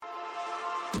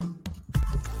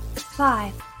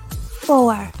5,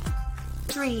 4,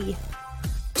 3,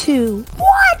 2.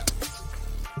 What?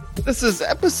 This is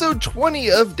episode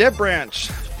 20 of Dead Branch.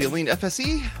 Feeling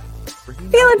FSE?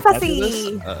 Feeling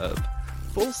fussy. Of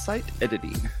full site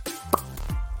editing.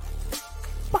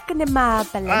 Fucking in my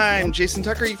belly. I'm Jason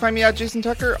Tucker. You can find me at Jason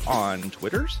Tucker on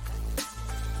Twitters.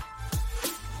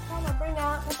 Trying to bring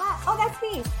out the oh, that's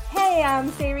me. Hey,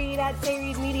 I'm Sayreed at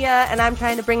Sayreed Media, and I'm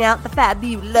trying to bring out the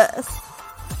fabulous.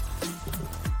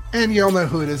 And you all know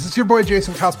who it is. It's your boy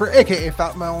Jason Cosper, aka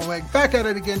Fat Melonweg, back at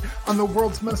it again on the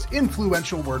world's most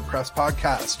influential WordPress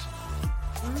podcast.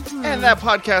 Mm-hmm. And that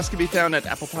podcast can be found at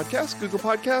Apple Podcasts, Google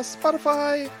Podcasts,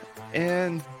 Spotify,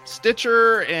 and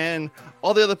Stitcher, and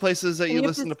all the other places that you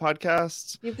listen to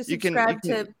podcasts. You have to subscribe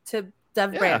to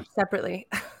Dev Branch separately.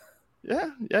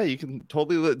 Yeah, you can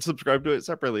totally subscribe to it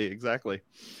separately. Exactly.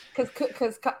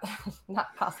 Because not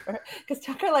Cosper. Because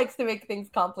Tucker likes to make things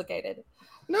complicated.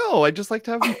 No, I just like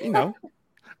to have,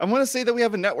 I want to say that we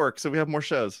have a network, so we have more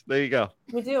shows. There you go.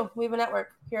 We do. We have a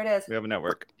network. Here it is. We have a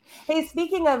network. Hey,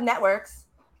 speaking of networks.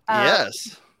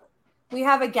 Yes. We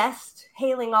have a guest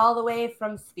hailing all the way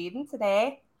from Sweden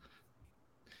today.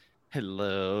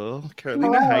 Hello,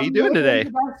 Carolina. How are you doing today?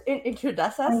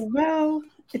 Introduce us. Well,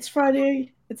 it's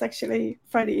Friday. It's actually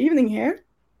Friday evening here.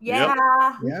 Yeah.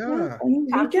 Yeah.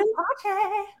 Weekend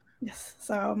party. Yes.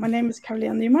 So my name is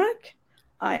Carolina Nymark.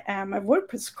 I am a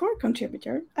WordPress core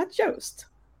contributor at Yoast.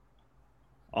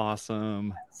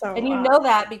 Awesome. So, and you know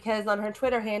that because on her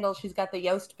Twitter handle, she's got the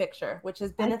Yoast picture, which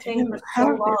has been a thing for so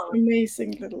long.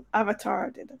 Amazing little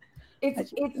avatar.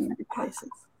 It's many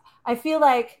places. I feel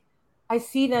like I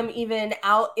see them even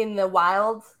out in the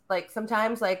wild, like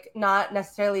sometimes, like not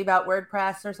necessarily about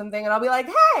WordPress or something, and I'll be like,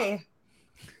 "Hey,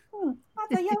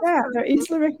 that's a Yoast." Yeah, they're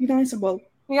easily recognizable.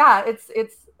 Yeah, it's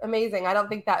amazing. I don't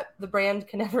think that the brand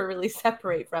can ever really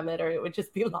separate from it, or it would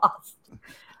just be lost.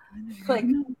 Like,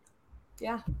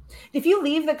 yeah. If you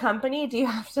leave the company, do you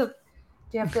have to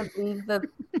leave the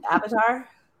avatar?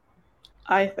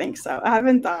 I think so. I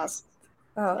haven't asked.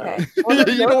 Oh, okay. Well,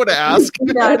 you don't want to ask.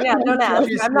 No, don't ask.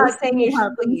 I'm not saying you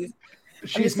should leave.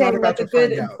 I'm just saying that's a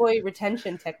good employee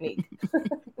retention technique.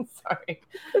 Sorry.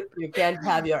 You can't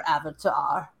have your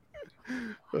avatar.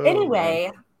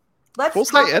 Anyway, let's full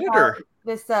site editor.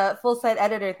 This full site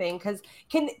editor thing, because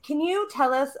can you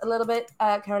tell us a little bit,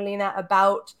 Carolina,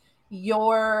 about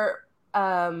your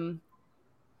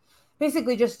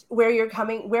basically just where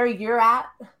you're at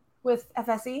with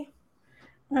FSE?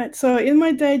 Right. So in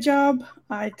my day job,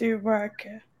 I do work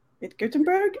with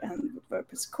Gutenberg and with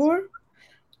WordPress core.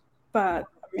 But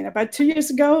about 2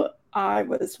 years ago, I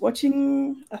was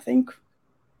watching, I think,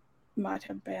 might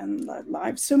have been a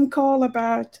live Zoom call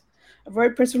about a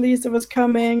WordPress release that was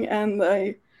coming, and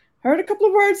I heard a couple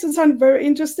of words that sounded very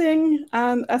interesting.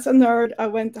 And as a nerd, I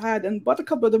went ahead and bought a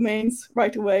couple of domains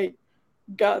right away.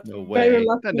 Got no way. Very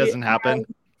lucky. That doesn't happen.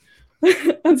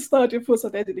 And started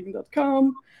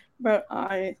fullsiteediting.com, where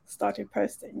I started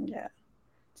posting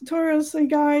tutorials and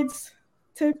guides,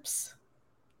 tips.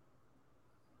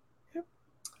 Yep.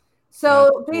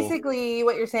 So basically,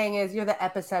 what you're saying is you're the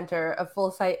epicenter of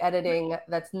full site editing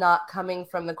that's not coming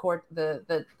from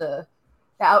the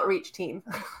outreach team.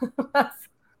 that's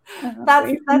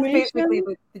basically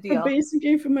the deal. The basic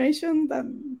information,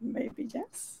 then maybe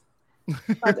yes.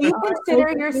 But do you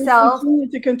consider yourself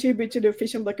to contribute to the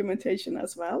official documentation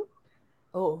as well?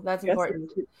 Oh, that's important.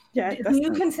 Yeah. Do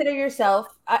you consider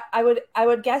yourself? I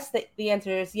would guess that the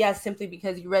answer is yes, simply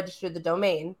because you registered the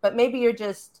domain. But maybe you're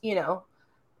just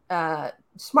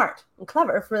smart and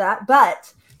clever for that.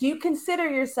 But do you consider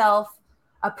yourself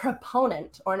a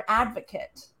proponent or an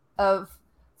advocate of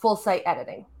full site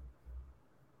editing?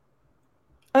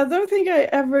 I don't think I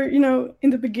ever, in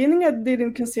the beginning, I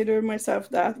didn't consider myself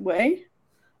that way.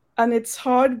 And it's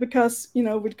hard because,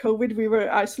 with COVID, we were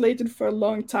isolated for a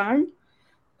long time.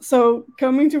 So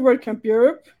coming to WordCamp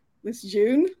Europe this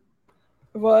June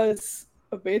was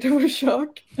a bit of a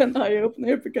shock, an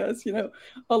eye-opener, because,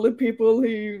 all the people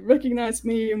who recognized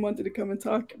me and wanted to come and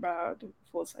talk about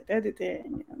full site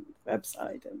editing and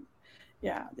website and,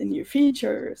 the new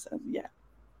features and,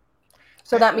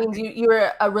 So that means you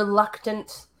were a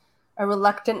reluctant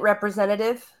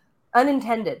representative?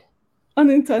 Unintended?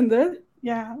 Unintended,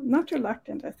 yeah. Not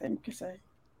reluctant, I think, to say.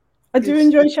 I do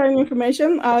enjoy sharing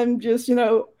information. I'm just,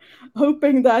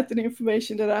 hoping that the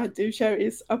information that I do share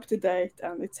is up to date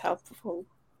and it's helpful.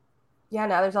 Yeah,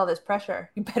 now there's all this pressure.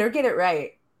 You better get it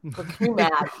right. Look you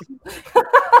mad.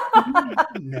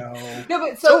 No,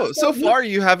 but so far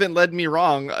you haven't led me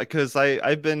wrong, because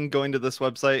I've been going to this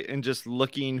website and just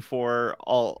looking for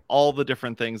all the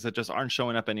different things that just aren't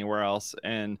showing up anywhere else,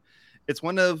 and it's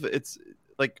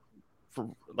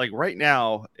like right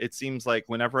now, it seems like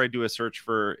whenever I do a search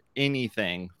for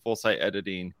anything full site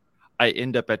editing, I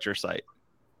end up at your site.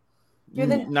 You're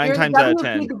the 9 times out of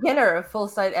 10 beginner of full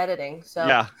site editing. So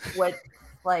yeah,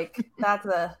 that's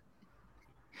a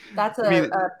I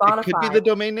mean, bona it could be fide. the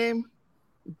domain name,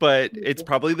 but it's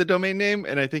probably the domain name,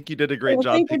 and I think you did a great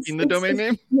job picking the domain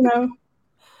name. You know,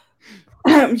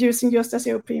 I'm using just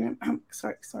SEO premium.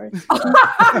 Sorry. And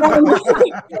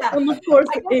of course,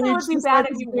 I guess it would be bad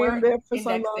if you weren't there for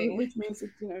indexing. so long, which means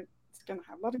it's gonna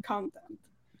have a lot of content,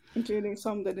 including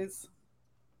some that is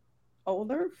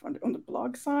older on the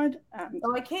blog side. And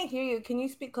I can't hear you. Can you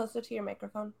speak closer to your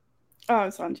microphone? Oh,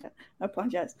 sorry, I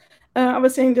apologize. I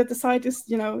was saying that the site is,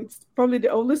 it's probably the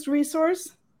oldest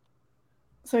resource.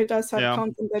 So it does have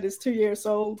content that is 2 years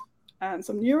old and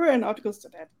some newer and articles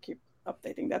that keep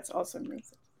updating. That's also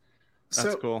amazing.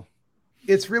 That's cool.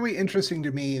 It's really interesting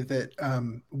to me that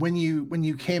when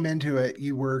you came into it,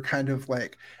 you were kind of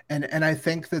like, and I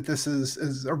think that this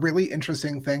is a really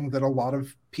interesting thing that a lot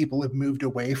of people have moved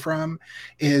away from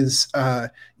is,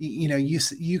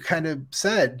 you kind of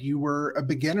said you were a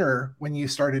beginner when you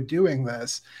started doing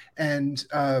this. And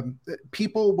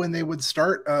people, when they would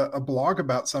start a blog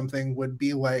about something, would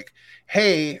be like,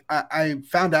 hey, I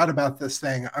found out about this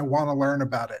thing. I want to learn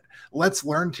about it. Let's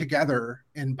learn together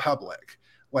in public.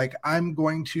 Like, I'm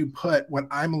going to put what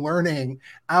I'm learning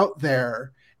out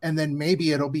there, and then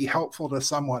maybe it'll be helpful to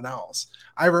someone else.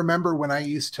 I remember when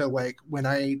I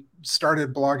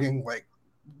started blogging, like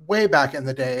way back in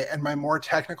the day, and my more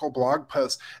technical blog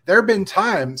posts, there have been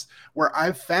times where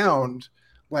I've found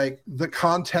like the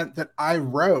content that I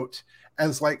wrote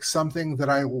as like something that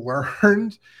I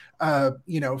learned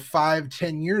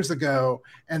 5-10 years ago,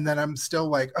 and then I'm still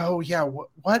like, oh yeah,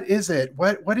 what is it,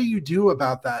 what do you do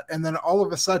about that? And then all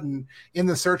of a sudden in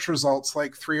the search results,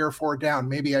 like 3 or 4 down,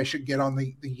 maybe I should get on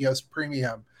the Yoast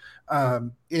Premium,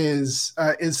 is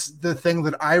the thing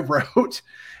that I wrote.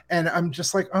 And I'm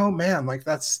just like, oh man, like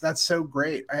that's so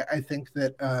great. I think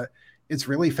that it's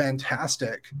really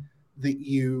fantastic that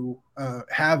you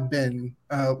have been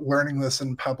learning this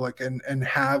in public and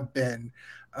have been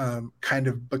kind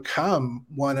of become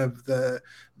one of the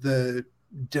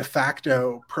de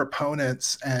facto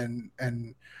proponents and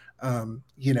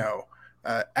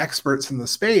experts in the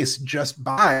space just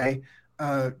by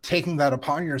taking that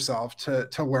upon yourself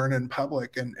to learn in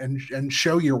public and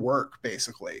show your work,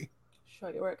 basically. Show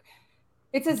your work.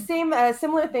 It's the same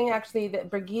similar thing actually that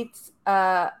Brigitte,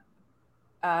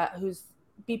 who's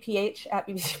BPH at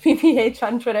BPH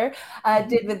on Twitter,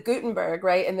 did with Gutenberg,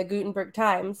 right? In the Gutenberg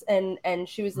Times. And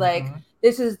she was like,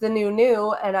 this is the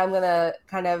new, and I'm going to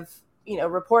kind of,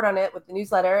 report on it with the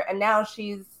newsletter. And now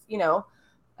she's,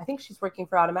 I think she's working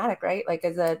for Automatic, right? Like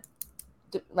as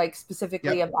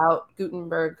specifically about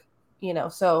Gutenberg,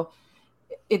 so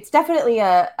it's definitely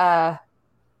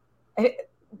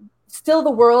still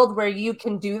the world where you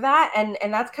can do that.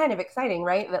 And that's kind of exciting,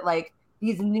 right? That like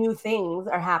these new things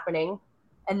are happening.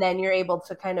 And then you're able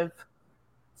to kind of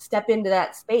step into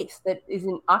that space that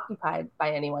isn't occupied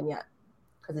by anyone yet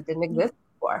because it didn't exist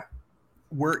before.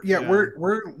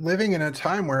 We're living in a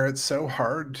time where it's so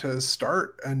hard to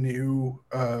start a new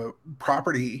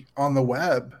property on the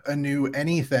web, a new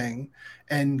anything,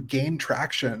 and gain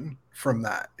traction from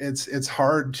that. It's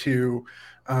hard to,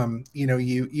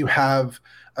 you have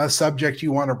a subject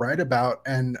you want to write about,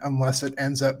 and unless it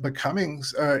ends up becoming,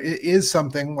 it is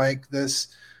something like this.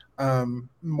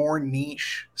 More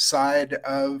niche side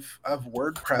of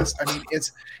WordPress. I mean,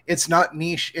 it's not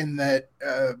niche in that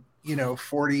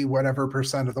 40 whatever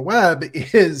 % of the web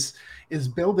is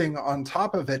building on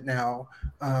top of it now.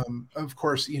 Of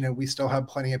course, we still have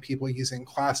plenty of people using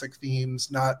classic themes,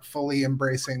 not fully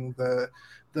embracing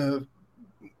the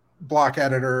block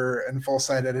editor and full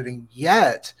site editing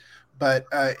yet. But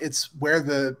it's where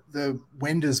the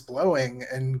wind is blowing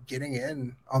and getting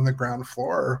in on the ground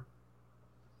floor.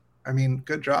 I mean,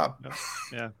 good job.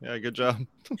 Yeah, good job.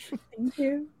 Thank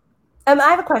you. I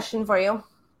have a question for you.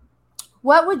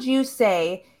 What would you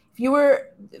say if you were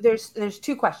there's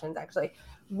 2 questions actually.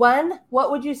 One,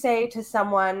 what would you say to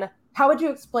someone? How would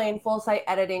you explain full site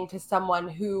editing to someone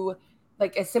who,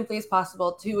 like as simply as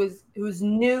possible, who's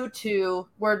new to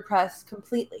WordPress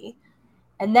completely?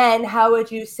 And then how would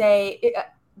you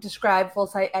describe full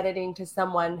site editing to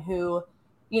someone who,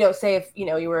 say if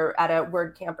you were at a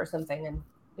WordCamp or something and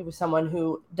it was someone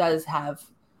who does have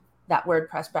that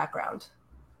WordPress background?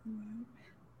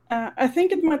 I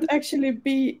think it might actually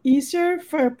be easier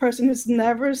for a person who's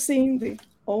never seen the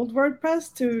old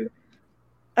WordPress to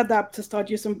adapt to start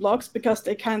using blocks because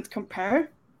they can't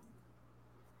compare.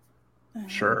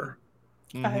 Sure.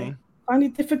 I find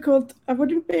it difficult. I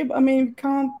wouldn't be able, I mean, we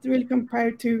can't really compare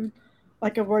it to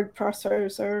like a word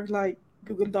processor or like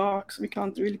Google Docs. We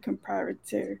can't really compare it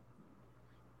to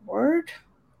Word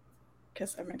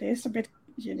because I mean, it is a bit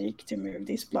unique to move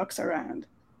these blocks around.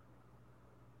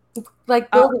 Like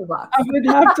building blocks. I would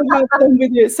have to help them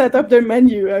with you set up their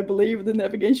menu, I believe, the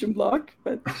navigation block,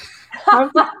 but how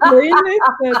to explain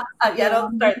it? Yeah,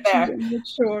 don't start there. I'm not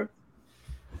sure.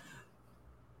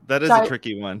 That is a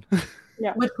tricky one.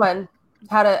 Yeah. Which one?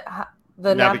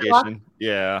 The navigation?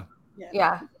 Yeah.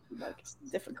 It's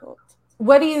difficult.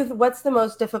 What's the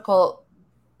most difficult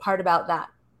part about that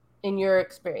in your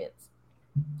experience?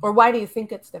 Or why do you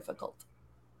think it's difficult?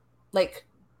 Like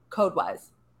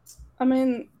code-wise? I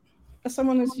mean, as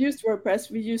someone who's used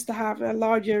WordPress, we used to have a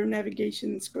larger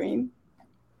navigation screen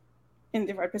in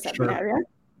the WordPress admin area.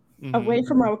 Mm-hmm. Away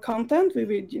from our content, we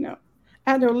would,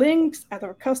 add our links, add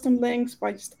our custom links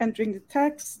by just entering the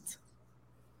text.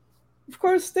 Of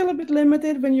course, still a bit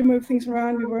limited when you move things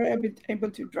around. We were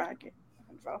able to drag it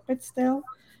and drop it still.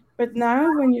 But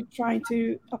now when you're trying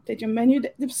to update your menu,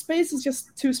 the space is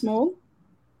just too small.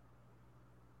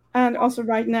 And also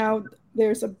right now,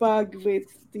 there's a bug with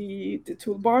the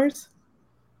toolbars,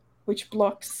 which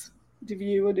blocks the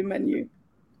view of the menu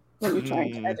when you're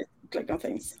trying to edit, click on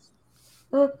things.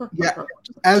 Yeah,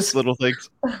 as little things.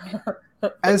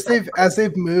 As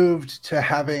they've moved to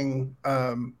having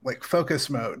like focus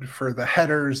mode for the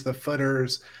headers, the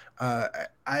footers,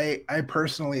 I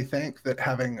personally think that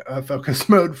having a focus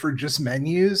mode for just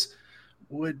menus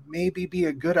would maybe be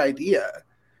a good idea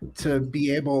to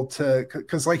be able to,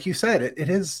 because like you said, it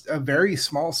is a very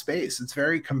small space. It's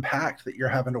very compact that you're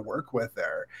having to work with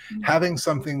there. Mm-hmm. Having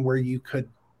something where you could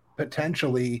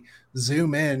potentially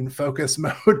zoom in focus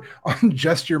mode on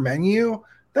just your menu,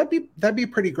 that'd be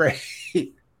pretty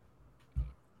great.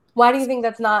 Why do you think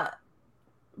that's not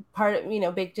part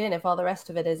of, baked in if all the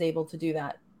rest of it is able to do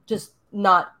that? Just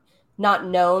not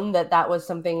known that was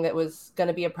something that was going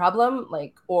to be a problem,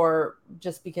 like, or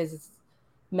just because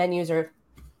menus are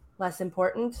less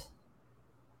important?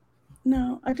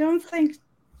 No, I don't think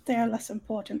they are less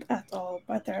important at all,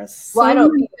 but there are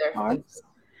parts.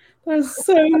 There's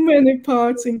so many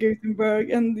parts in Gutenberg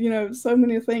and, so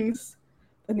many things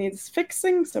that needs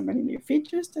fixing, so many new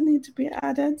features that need to be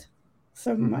added,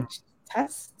 so much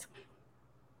test.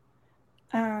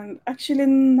 And actually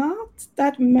not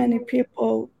that many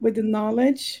people with the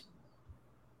knowledge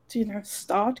to,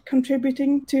 start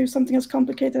contributing to something as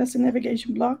complicated as a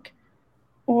navigation block,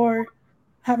 or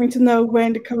having to know where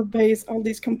in the code base all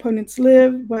these components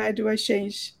live, where do I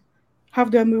change, how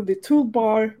do I move the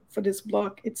toolbar for this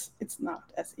block? It's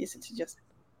not as easy to just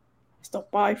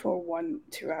stop by for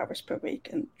 1-2 hours per week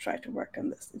and try to work on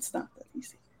this. It's not that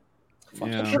easy.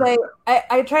 Yeah.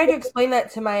 I try to explain that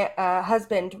to my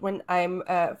husband when I'm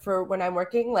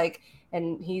working, like,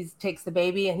 and he takes the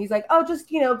baby and he's like, oh, just,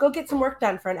 go get some work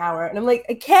done for an hour. And I'm like,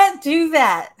 I can't do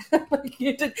that. Like,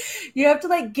 you have to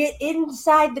like get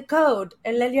inside the code,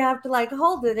 and then you have to like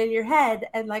hold it in your head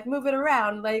and like move it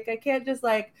around. Like, I can't just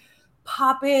like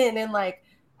pop in and like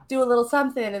do a little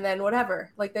something and then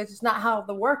whatever. Like, that's just not how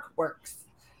the work works.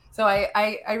 So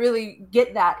I really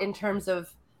get that in terms of,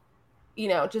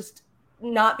 just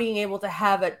not being able to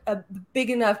have a big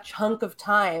enough chunk of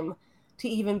time to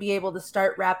even be able to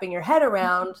start wrapping your head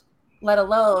around, let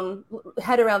alone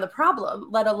the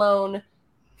problem, let alone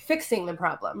fixing the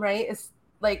problem, right? It's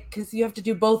like, because you have to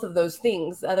do both of those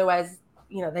things. Otherwise,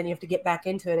 then you have to get back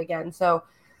into it again. So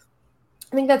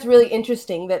I think that's really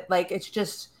interesting that like, it's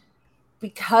just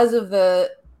because of the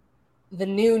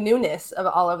newness of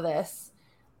all of this,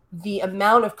 the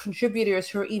amount of contributors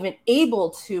who are even able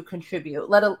to contribute,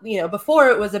 before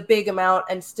it was a big amount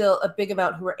and still a big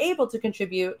amount who were able to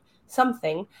contribute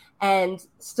something and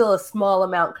still a small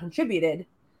amount contributed.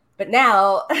 But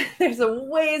now there's a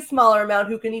way smaller amount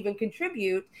who can even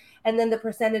contribute. And then the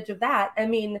percentage of that, I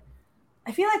mean,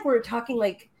 I feel like we're talking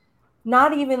like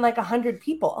not even like 100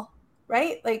 people,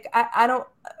 right? Like I don't,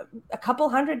 a couple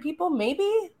hundred people,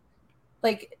 maybe,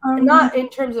 like not in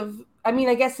terms of, I mean,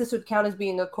 I guess this would count as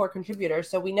being a core contributor.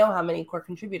 So we know how many core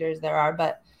contributors there are,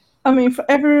 but I mean, for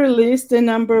every release, the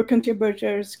number of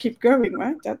contributors keep growing,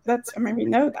 right? That's, I mean, we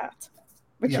know that,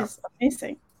 which is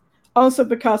amazing. Also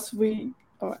because we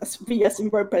as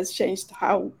in WordPress changed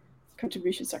how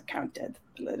contributions are counted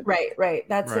a little bit. Right.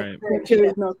 That's right. Which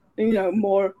is not,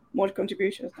 more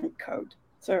contributions than code.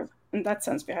 So in that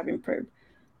sense, we have improved.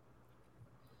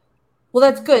 Well,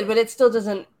 that's good, but it still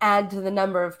doesn't add to the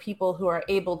number of people who are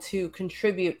able to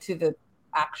contribute to the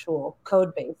actual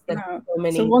code base.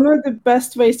 So one of the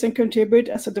best ways to contribute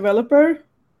as a developer,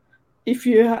 if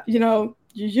you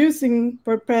you're using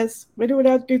WordPress with or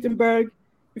without Gutenberg,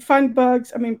 you find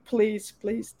bugs, I mean, please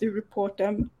do report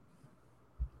them.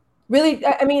 Really,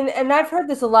 I mean, and I've heard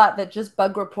this a lot, that just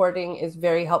bug reporting is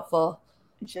very helpful.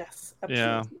 Yes, absolutely.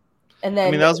 Yeah. And then,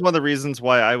 I mean, that was one of the reasons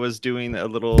why I was doing a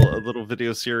little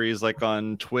video series like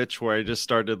on Twitch, where I just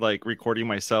started like recording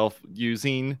myself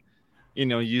using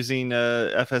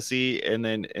FSE, and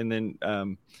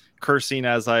then cursing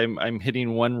as I'm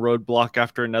hitting one roadblock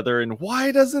after another. And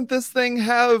why doesn't this thing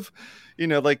have,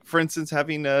 like for instance,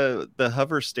 having the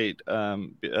hover state,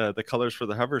 the colors for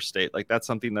the hover state, like that's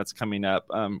something that's coming up.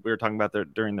 We were talking about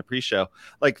that during the pre-show.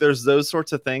 Like there's those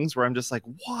sorts of things where I'm just like,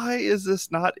 why is this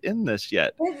not in this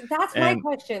yet? that's my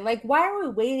question. Like, why are we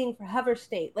waiting for hover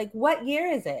state? Like, what year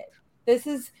is it? This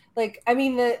is like, I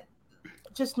mean,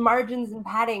 just margins and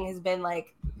padding has been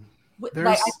like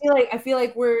I feel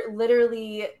like we're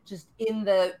literally just in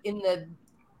the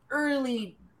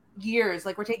early years,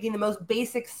 like we're taking the most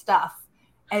basic stuff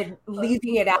and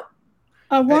leaving it out.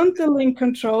 I want the link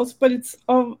controls, but it's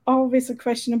always a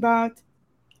question about,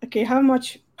 okay, how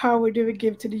much power do we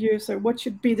give to the user? What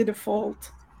should be the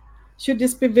default? Should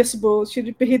this be visible? Should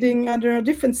it be hidden under a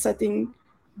different setting?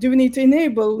 Do we need to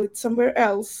enable it somewhere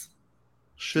else?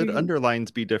 Should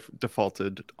underlines be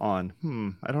defaulted on?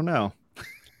 I don't know.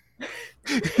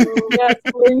 Yes,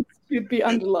 links should be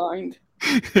underlined.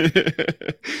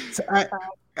 So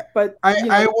but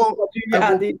I will. Do you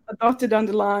add a dotted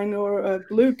underline or a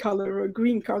blue color or a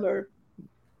green color?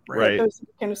 Right. Those are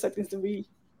the kind of settings that we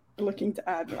are looking to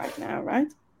add right now,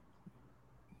 right?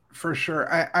 For sure.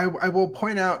 I will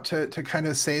point out to kind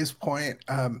of Say's point,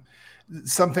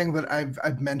 something that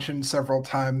I've mentioned several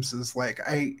times is like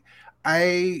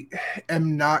I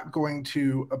am not going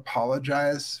to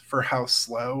apologize for how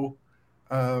slow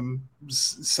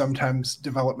sometimes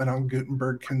development on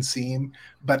Gutenberg can seem,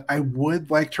 but I would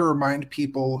like to remind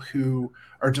people who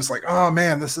are just like, oh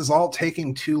man, this is all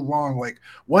taking too long. Like,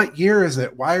 what year is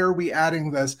it? Why are we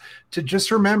adding this? To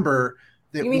just remember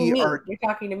that you're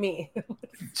talking to me.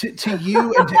 to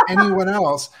you and to anyone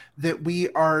else, that we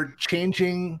are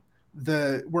changing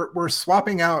we're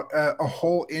swapping out a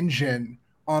whole engine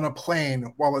on a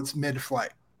plane while it's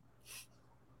mid-flight.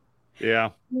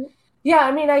 Yeah. Yeah,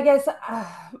 I mean, I guess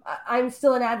I'm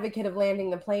still an advocate of landing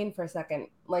the plane for a second.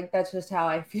 Like, that's just how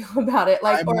I feel about it.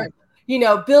 Like,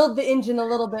 build the engine a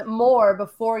little bit more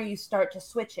before you start to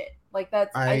switch it. Like,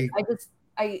 that's, I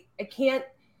can't,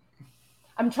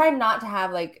 I'm trying not to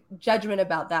have like judgment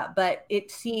about that, but it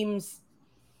seems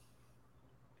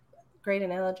good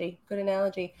analogy.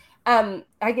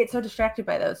 I get so distracted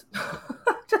by those.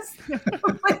 Just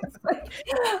like,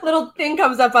 little thing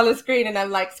comes up on the screen and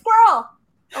I'm like, squirrel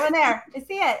over there. I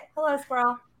see it. Hello,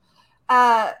 squirrel.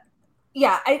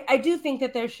 Yeah, I do think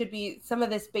that there should be some of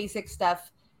this basic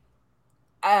stuff.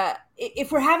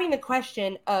 If we're having the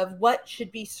question of what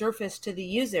should be surfaced to the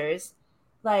users,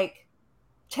 like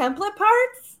template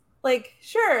parts, like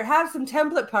sure, have some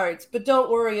template parts, but don't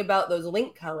worry about those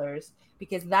link colors,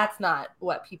 because that's not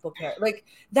what people care. Like,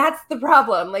 that's the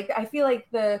problem. Like, I feel like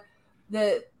the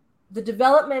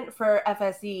development for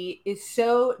FSE is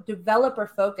so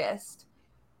developer focused,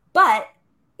 but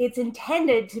it's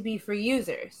intended to be for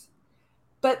users.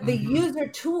 But the user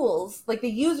tools, like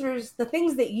the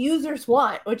things that users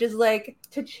want, which is like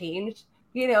to change,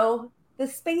 the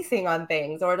spacing on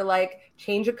things, or to like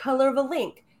change a color of a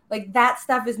link, like that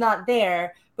stuff is not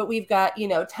there. But we've got,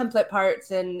 template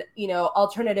parts and,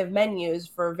 alternative menus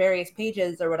for various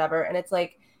pages or whatever. And it's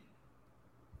like,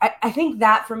 I think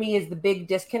that for me is the big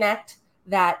disconnect,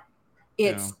 that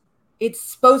it's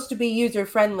supposed to be user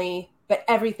friendly, but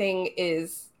everything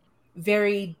is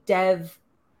very dev.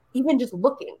 Even just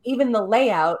looking, even the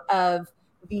layout of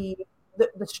the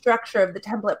structure of the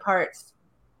template parts,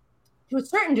 to a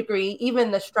certain degree,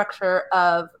 even the structure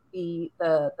of the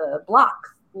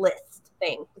blocks list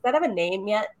thing. Does that have a name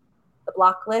yet? The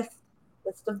block list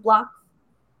of blocks?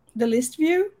 The list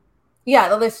view? Yeah,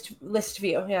 the list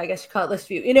view. Yeah, I guess you call it list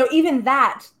view. Even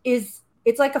that it's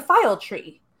like a file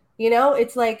tree.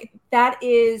 It's like that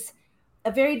is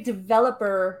a very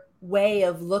developer way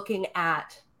of looking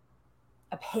at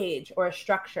a page or a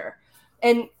structure.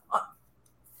 And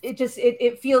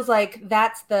it feels like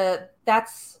that's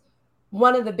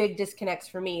one of the big disconnects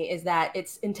for me, is that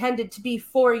it's intended to be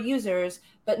for users,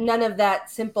 but none of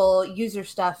that simple user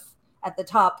stuff at the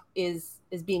top is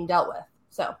being dealt with.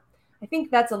 So I think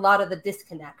that's a lot of the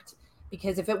disconnect,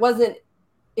 because if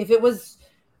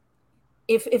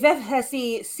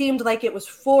FSE seemed like it was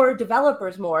for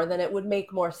developers more, then it would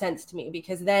make more sense to me,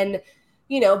 because then,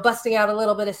 busting out a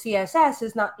little bit of CSS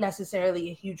is not necessarily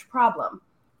a huge problem.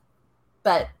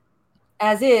 But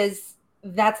as is,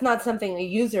 that's not something a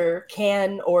user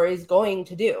can or is going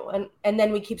to do. And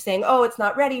then we keep saying, oh, it's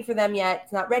not ready for them yet.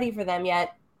 It's not ready for them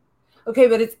yet. Okay,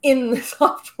 but it's in the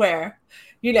software,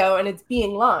 and it's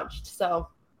being launched. So,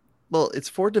 well, it's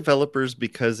for developers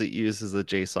because it uses a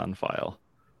JSON file.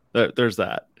 There's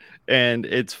that. And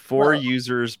it's for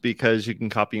users because you can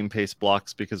copy and paste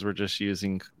blocks because we're just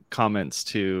using comments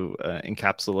to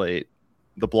encapsulate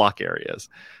the block areas.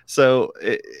 So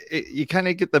you kind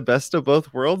of get the best of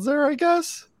both worlds there, I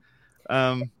guess.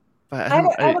 But I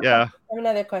have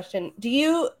another question.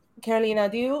 Carolina,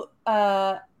 do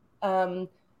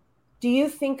you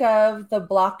think of the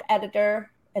block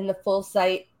editor and the full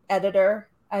site editor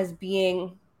as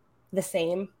being the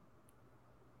same?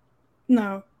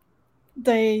 No,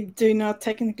 they do not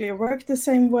technically work the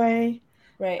same way.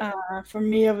 Right. For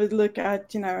me, I would look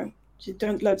at, you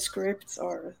don't load scripts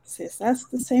or CSS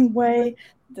the same way.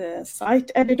 The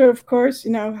site editor, of course,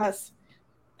 has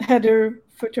header,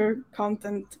 footer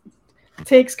content,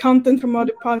 takes content from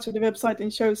other parts of the website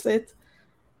and shows it.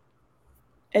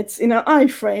 It's in an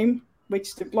iframe,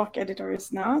 which the block editor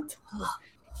is not.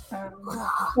 I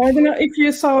don't know if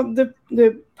you saw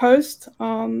the post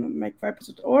on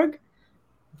makewebs.org.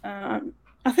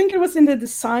 I think it was in the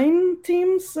design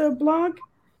team's blog.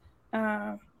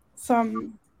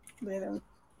 Some little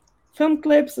film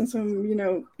clips and some,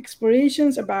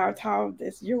 explorations about how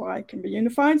this UI can be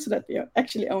unified so that we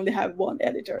actually only have one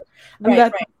editor. And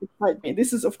that might be.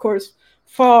 This is, of course,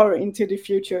 far into the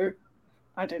future.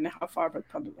 I don't know how far, but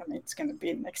probably, it's going to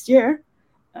be next year.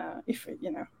 If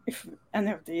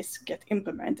any of these get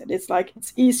implemented,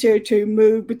 it's easier to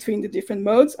move between the different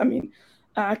modes.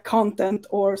 Content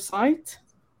or site.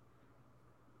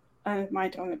 And it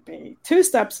might only be 2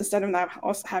 steps instead of now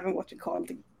also having what we call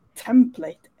the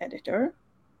template editor.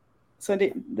 So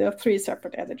there are 3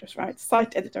 separate editors, right?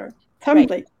 Site editor,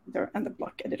 template editor, and the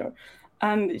block editor.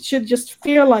 And it should just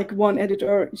feel like one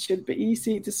editor. It should be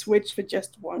easy to switch with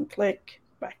just one click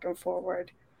back and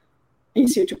forward.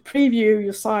 Easier to preview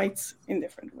your sites in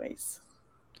different ways.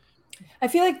 I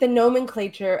feel like the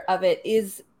nomenclature of it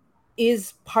is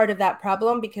part of that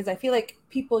problem, because I feel like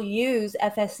people use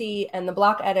FSE and the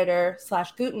block editor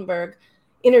 / Gutenberg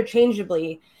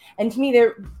interchangeably. And to me,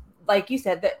 they're, like you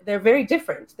said, that they're very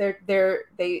different.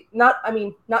 They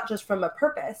not just from a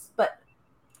purpose, but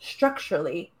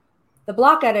structurally. The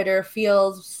block editor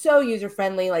feels so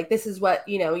user-friendly. Like, this is what,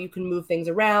 you can move things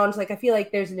around. Like, I feel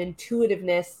like there's an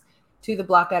intuitiveness to the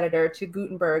block editor, to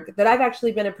Gutenberg, that I've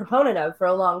actually been a proponent of for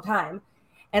a long time.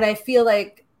 And I feel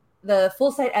like the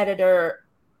full site editor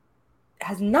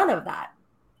has none of that.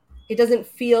 It doesn't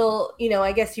feel,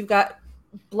 I guess you've got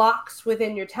blocks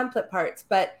within your template parts,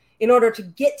 but in order to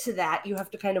get to that, you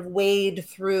have to kind of wade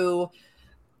through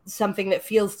something that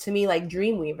feels to me like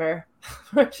Dreamweaver,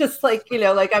 or just like,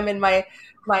 like I'm in my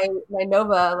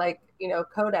Nova,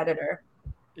 code editor.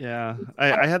 Yeah,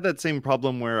 I had that same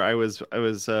problem where I was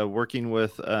working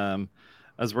with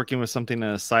something in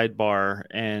a sidebar,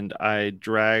 and I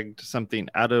dragged something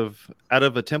out of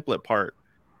a template part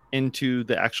into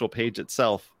the actual page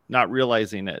itself, not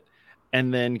realizing it,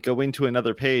 and then going to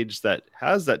another page that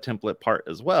has that template part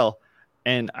as well,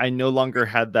 and I no longer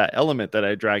had that element that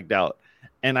I dragged out.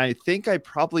 And I think I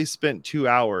probably spent 2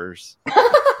 hours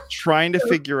trying to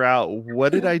figure out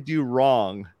what did I do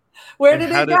wrong, where did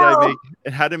it go,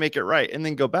 and how to make it right, and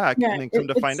then go back and then come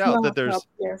to find out that there's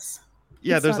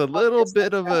there's a little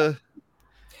bit of a.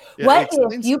 What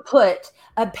if you put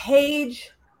a page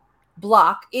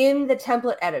block in the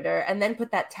template editor and then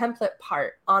put that template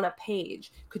part on a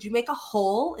page? Could you make a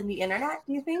hole in the internet,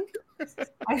 do you think?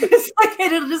 I just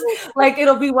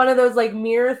it'll be one of those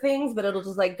mirror things, but it'll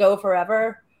just go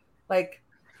forever.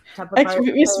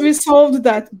 Actually, we solved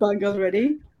that bug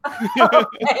already.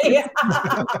 Okay.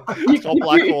 It's called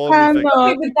black hole.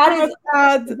 Is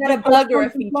that a bug or a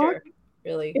feature? Block.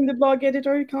 Really? In the blog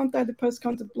editor, you can't add the post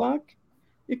content block.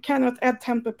 You cannot add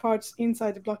template parts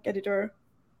inside the block editor.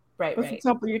 Right. But for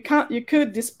example, you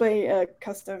could display a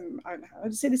custom, I don't know how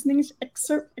to say this in English,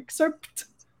 excerpt.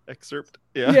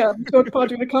 Yeah. Yeah, short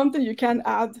part of the content. You can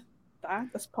add that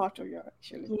as part of your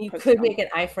You could make an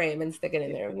iframe and stick it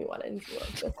in there if you wanted.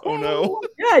 Oh no.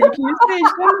 Yeah, you can use the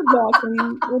HTML block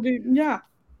and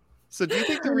So do you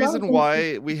think the reason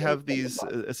why we have these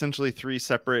essentially 3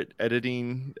 separate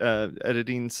editing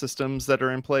systems that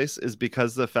are in place is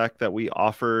because the fact that we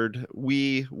offered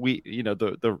the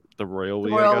royal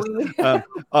we, I guess,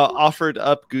 offered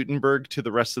up Gutenberg to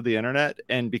the rest of the internet,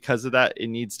 and because of that, it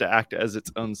needs to act as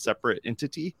its own separate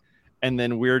entity, and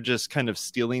then we're just kind of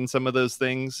stealing some of those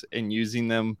things and using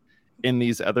them in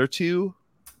these other 2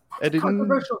 editing.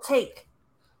 Controversial take.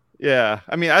 Yeah,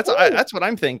 I mean that's what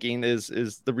I'm thinking is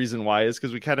the reason why is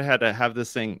because we kind of had to have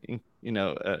this thing,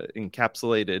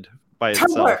 encapsulated by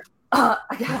itself.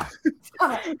 Yeah.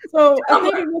 So I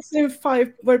think it was in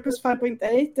WordPress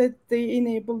 5.8 that they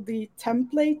enabled the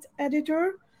template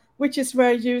editor, which is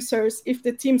where users, if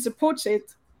the team supports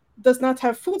it, does not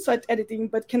have full site editing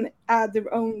but can add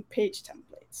their own page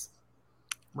templates.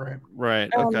 Right.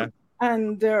 Okay.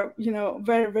 And there,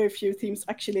 very, very few teams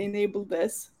actually enable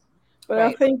this. But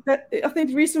Right. I think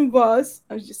the reason was,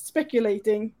 I was just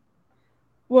speculating,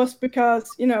 was because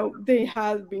they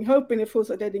had been hoping the full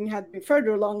site editing had been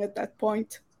further along at that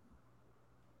point,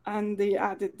 and they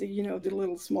added the the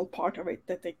little small part of it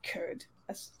that they could.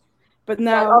 But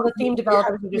now all the theme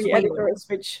developers are just editors,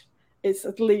 which is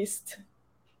at least,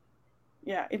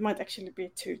 it might actually be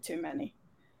too many.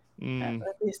 At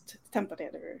least template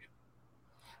editor.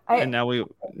 And now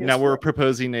we're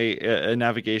proposing a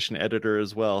navigation editor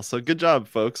as well. So good job,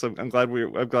 folks. I'm glad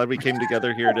we came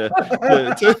together here to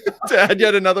add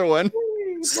yet another one.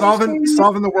 Solving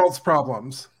the world's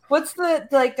problems. What's the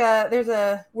there's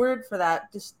a word for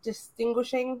that.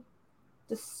 Distinguishing?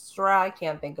 I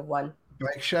can't think of one.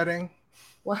 Bike shedding.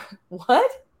 What?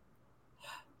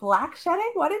 Black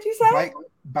shedding? What did you say?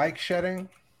 Bike shedding.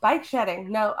 Bike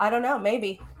shedding. No, I don't know.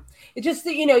 Maybe. It's just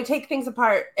that, you take things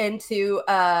apart into,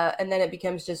 and then it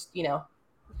becomes just,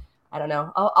 I don't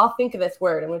know. I'll think of this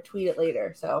word. I'm going to tweet it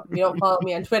later. So if you don't follow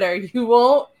me on Twitter, you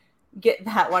won't get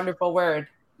that wonderful word.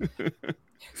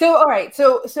 So, all right.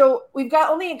 So we've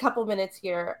got only a couple minutes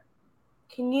here.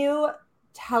 Can you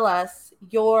tell us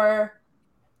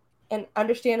and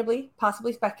understandably,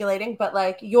 possibly speculating,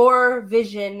 but your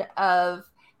vision of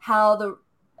how the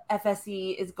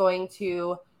FSE is going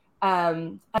to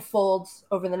unfolds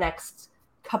over the next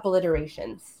couple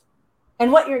iterations,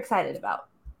 and what you're excited about?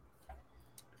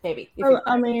 Maybe. Well,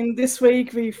 I mean, this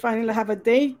week we finally have a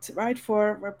date, right,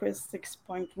 for WordPress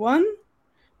 6.1,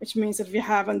 which means that we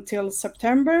have until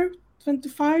September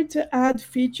 25 to add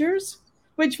features,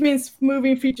 which means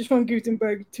moving features from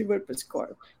Gutenberg to WordPress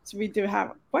core. So we do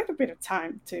have quite a bit of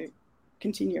time to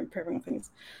continue improving things.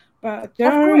 But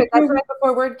that's right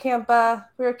before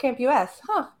WordCamp US,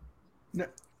 huh? No.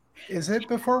 Is it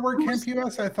before WordCamp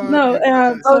US? I thought. No.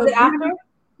 So after?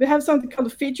 We have something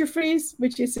called Feature Freeze,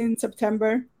 which is in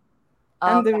September,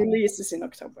 and the release is in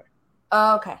October.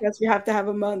 Okay. Because we have to have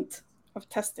a month of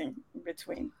testing in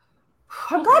between.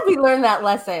 I'm glad we learned that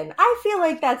lesson. I feel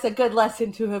like that's a good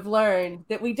lesson to have learned,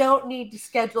 that we don't need to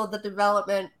schedule the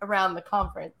development around the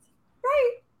conference.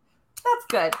 Right? That's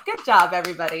good. Good job,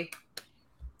 everybody.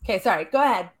 Okay, sorry. Go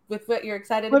ahead with what you're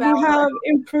excited about. We have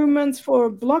improvements for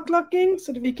block locking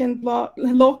so that we can lock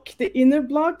the inner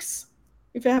blocks.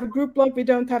 If we have a group block, we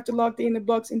don't have to lock the inner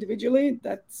blocks individually.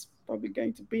 That's probably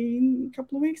going to be in a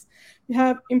couple of weeks. We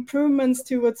have improvements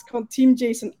to what's called Team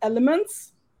JSON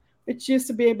elements, which used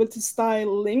to be able to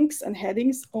style links and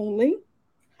headings only.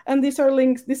 And these are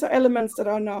elements that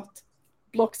are not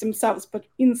blocks themselves, but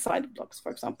inside blocks,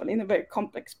 for example, in a very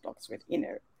complex blocks with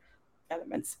inner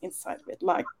elements inside of it,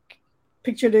 like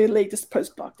picture the latest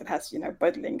post block that has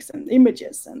both links and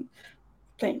images and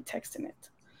plain text in it.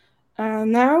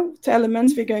 And now to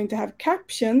elements, we're going to have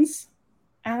captions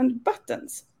and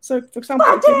buttons. So for example,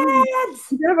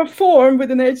 if you have a form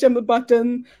with an HTML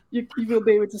button, you will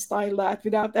be able to style that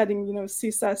without adding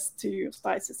CSS to your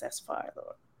style CSS file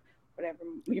or whatever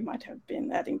you might have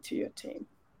been adding to your team.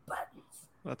 Buttons.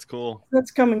 That's cool.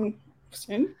 That's coming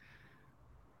soon.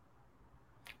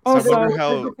 So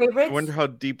I wonder how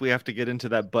deep we have to get into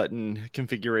that button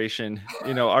configuration.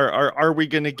 Are we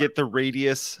going to get the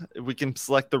radius? We can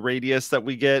select the radius that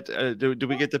we get. Do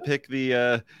we get to pick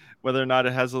the whether or not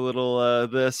it has a little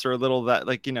this or a little that?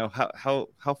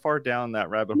 How far down that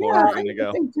rabbit hole are we going to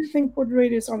go? Do you think board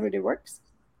radius already works?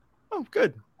 Oh,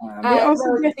 good. We're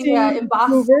also getting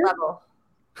embossed level.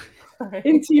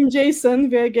 In Team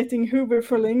JSON, we're getting Hoover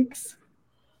for links.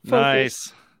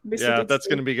 Nice. Yeah, that's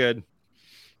going to be good.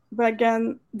 But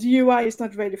again, the UI is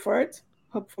not ready for it.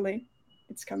 Hopefully,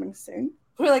 it's coming soon.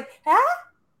 We're like, huh?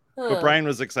 But Brian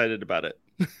was excited about it.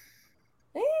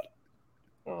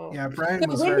 Yeah, Brian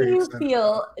was when very do you excited.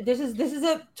 feel this is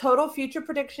a total future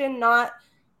prediction? No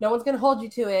one's going to hold you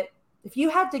to it. If you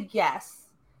had to guess,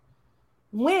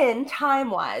 when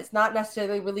time-wise, not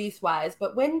necessarily release-wise,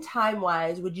 but when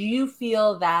time-wise, would you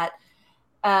feel that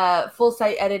full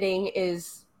site editing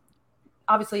is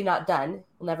obviously not done,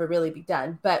 will never really be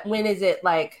done, but when is it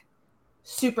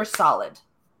super solid?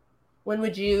 When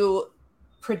would you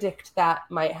predict that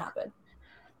might happen?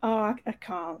 Oh, I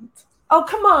can't. Oh,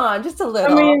 come on, just a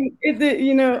little. I mean,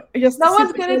 just no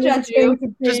one's going to judge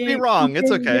you. Just be wrong.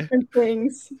 It's okay.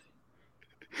 Things.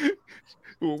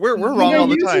 We're wrong all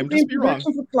the time. Just be wrong.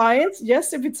 For clients,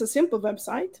 yes, if it's a simple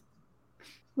website.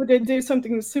 Would they do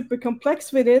something super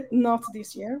complex with it? Not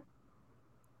this year.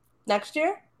 Next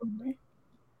year? Okay.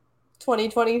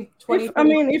 2020.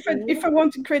 If I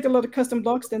want to create a lot of custom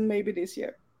blocks, then maybe this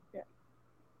year. Yeah.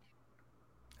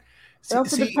 It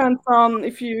also depends on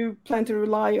if you plan to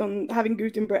rely on having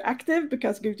Gutenberg active,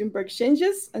 because Gutenberg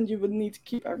changes and you would need to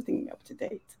keep everything up to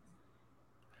date.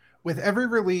 With every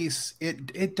release,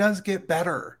 it does get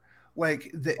better.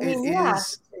 Like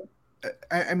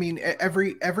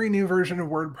every new version of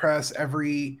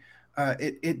WordPress,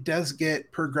 it does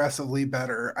get progressively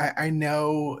better. I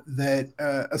know that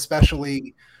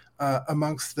especially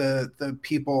amongst the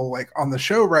people like on the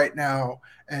show right now,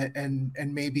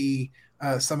 and maybe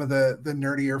some of the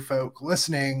nerdier folk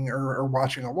listening or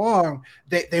watching along,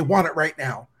 they want it right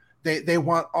now. They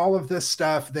want all of this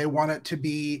stuff. They want it to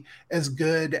be as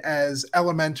good as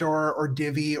Elementor or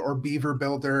Divi or Beaver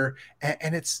Builder,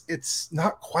 and it's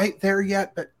not quite there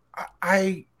yet. But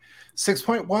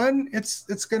 6.1,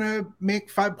 it's gonna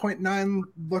make 5.9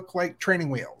 look like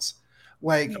training wheels,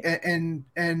 and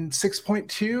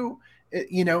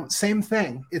 6.2. Same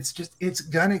thing. It's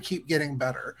gonna keep getting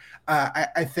better.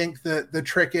 I think the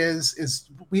trick is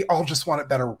we all just want it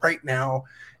better right now.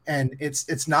 And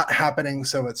it's not happening,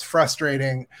 so it's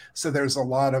frustrating. So there's a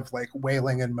lot of like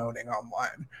wailing and moaning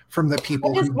online from the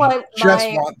people who want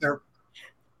their.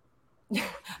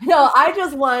 No, I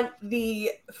just want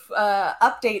the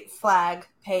update flag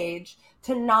page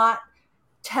to not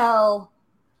tell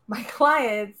my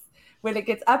clients when it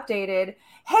gets updated,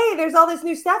 hey, there's all this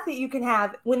new stuff that you can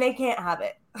have, when they can't have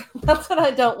it. That's what I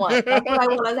don't want. That's what I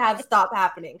want to have stop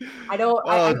happening.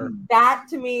 That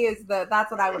to me is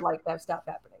that's what I would like to have stop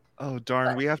happening. Oh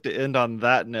darn, we have to end on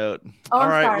that note. All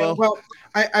right. Sorry. Well,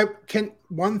 I can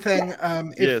one thing.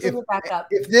 Yes.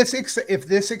 If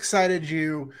this excited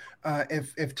you,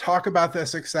 if talk about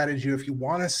this excited you, if you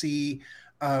want to see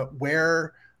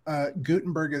where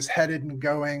Gutenberg is headed and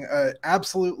going,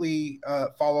 absolutely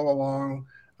follow along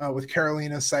with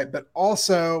Carolina's site, but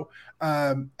also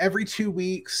every 2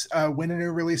 weeks when a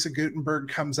new release of Gutenberg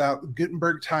comes out,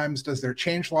 Gutenberg Times does their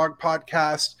changelog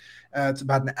podcast. It's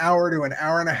about an hour to an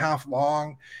hour and a half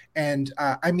long. And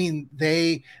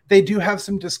they do have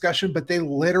some discussion, but they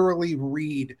literally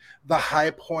read the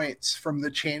high points from the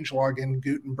changelog in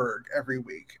Gutenberg every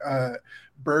week.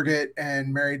 Birgit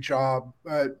and Mary Job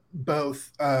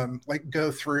both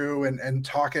go through and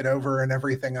talk it over and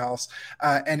everything else.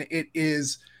 And it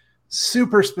is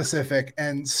super specific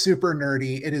and super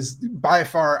nerdy. It is by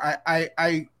far,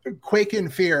 I quake in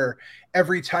fear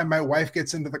every time my wife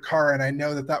gets into the car and I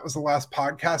know that was the last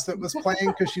podcast that was playing,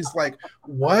 because she's like,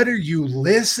 what are you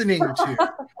listening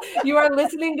to? You are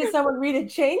listening to someone read a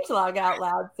changelog out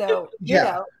loud. So, you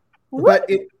know. But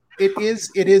it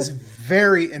is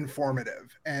very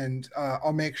informative, and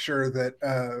I'll make sure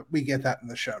that we get that in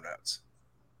the show notes.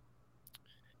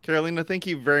 Carolina, thank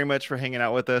you very much for hanging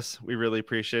out with us. We really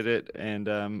appreciate it. And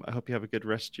I hope you have a good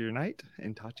rest of your night,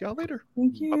 and talk to y'all later.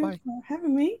 Thank you for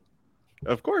having me.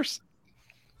 Of course.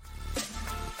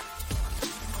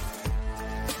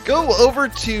 Go over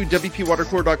to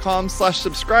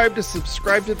wpwatercooler.com/subscribe to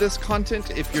subscribe to this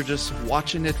content. If you're just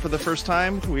watching it for the first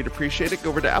time, we'd appreciate it. Go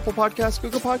over to Apple Podcasts,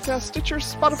 Google Podcasts, Stitcher,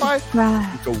 Spotify.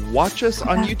 You can watch us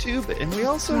on YouTube, and we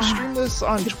also stream this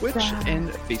on Twitch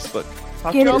and Facebook.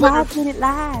 Get it live.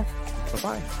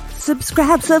 Bye-bye.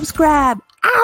 Subscribe.